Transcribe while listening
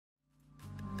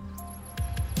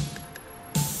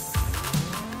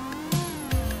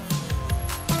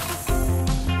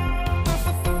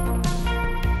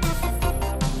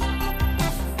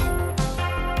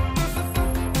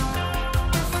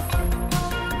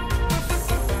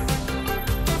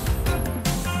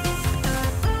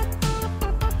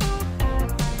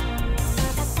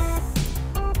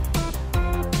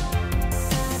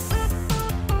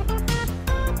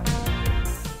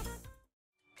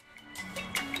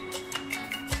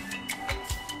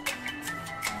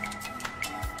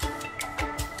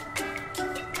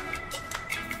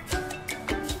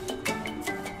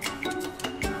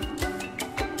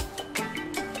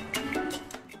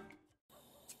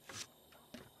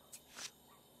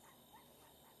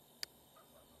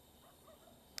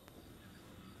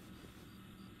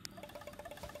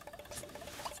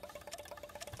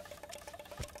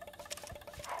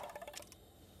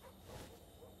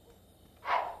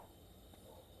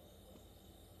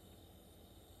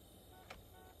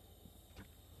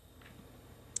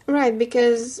Right,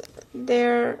 because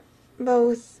they're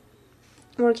both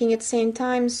working at the same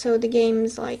time, so the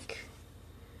game's like...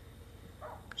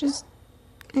 Just...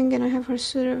 I'm gonna have her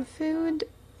serve food,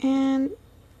 and...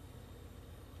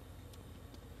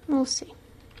 we'll see.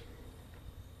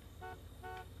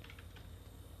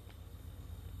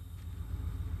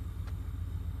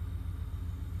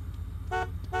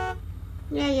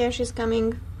 Yeah, she's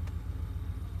coming.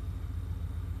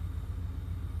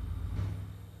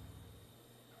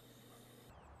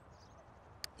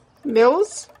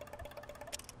 Bills?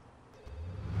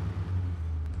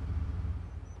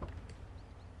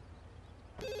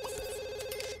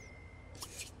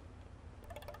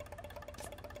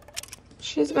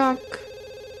 She's back,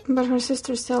 but her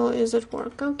sister still is at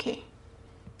work. Okay.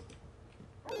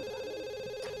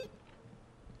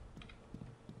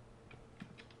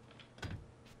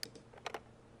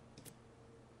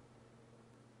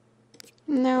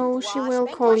 No, she will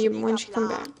call you when she comes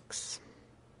back.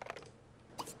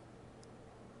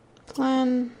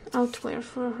 Plan outwear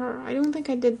for her. I don't think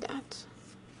I did that.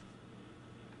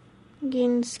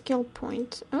 Gain skill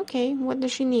point. Okay, what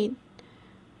does she need?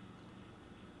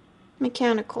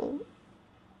 Mechanical.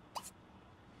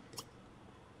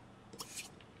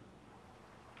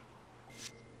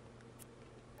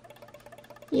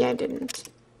 Yeah, I didn't.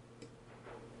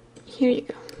 Here you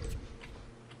go.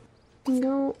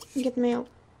 Go get mail.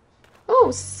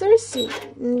 Oh, Cerci!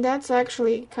 That's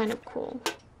actually kind of cool.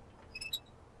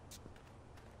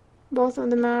 Both of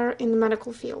them are in the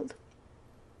medical field.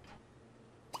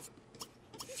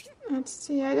 Let's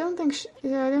see. I don't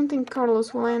think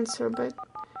Carlos will answer, but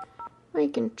we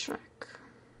can check.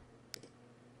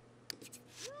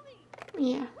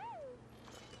 Yeah.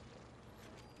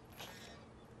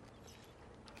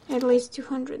 At least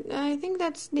 200. I think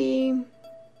that's the...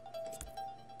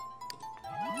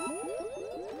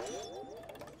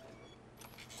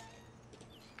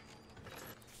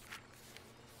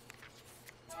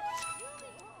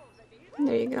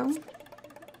 There you go.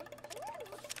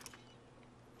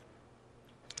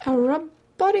 A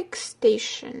robotics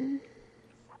station.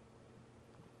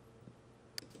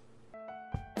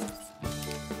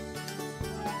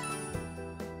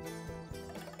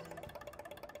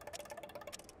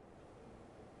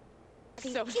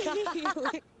 So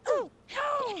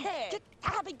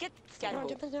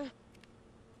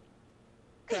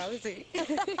Drowsy.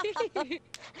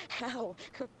 How?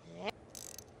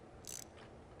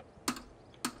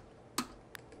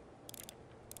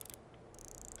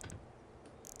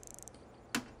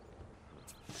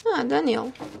 Ah,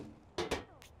 Daniel.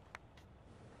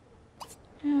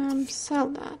 Sell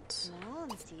that.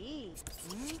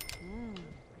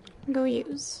 Go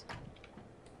use.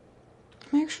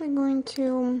 I'm actually going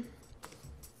to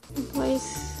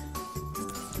replace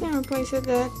it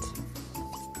at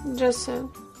just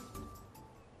so.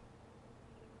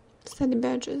 Study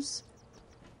badges.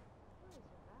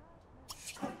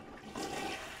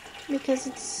 Because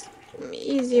it's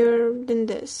easier than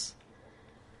this.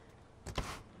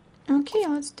 Okay,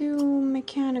 let's do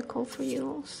mechanical for you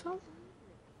also.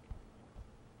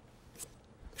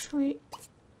 Actually,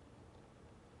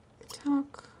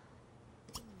 talk.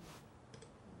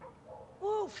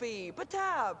 Wolfie,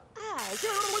 Batab.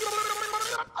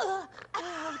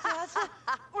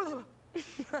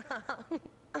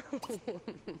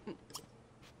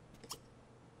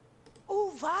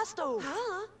 Oh, Vasto.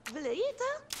 Huh?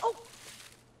 Veleta? Oh,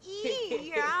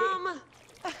 yum.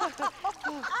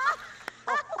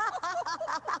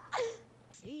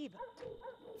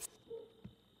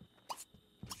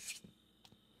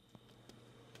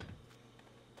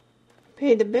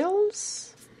 Pay the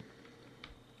bills.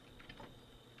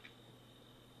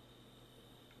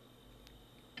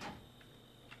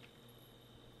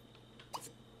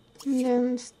 And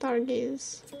then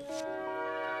Stargaze.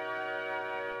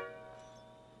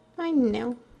 I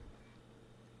know.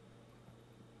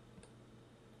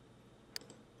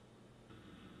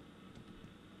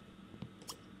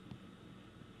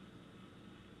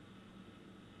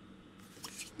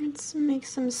 Let's make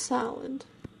some salad.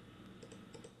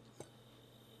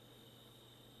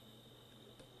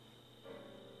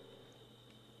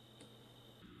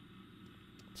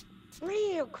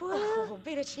 Real cool. Oh,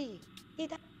 bit of cheese.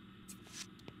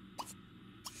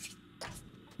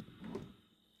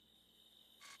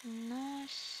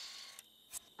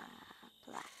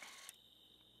 Black.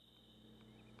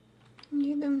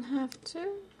 You don't have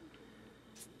to.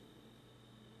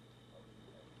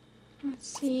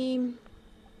 Let's see.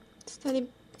 Study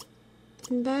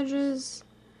badges.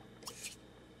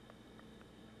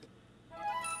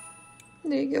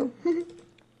 There you go.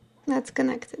 That's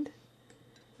connected.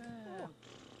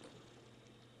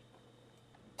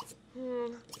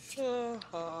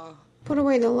 Put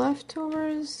away the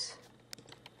leftovers.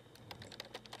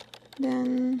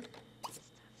 Then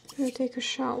we'll take a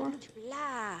shower.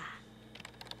 La.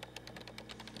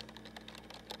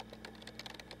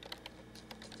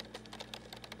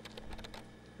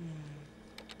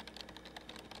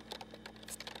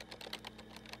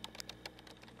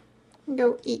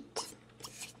 Go eat.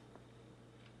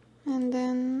 And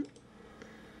then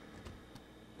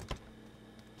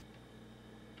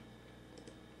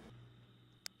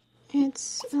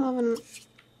it's 11.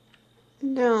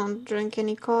 Don't drink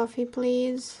any coffee,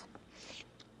 please.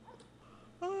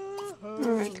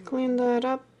 Alright, clean that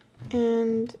up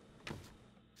and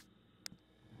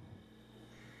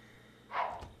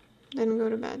then go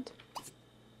to bed.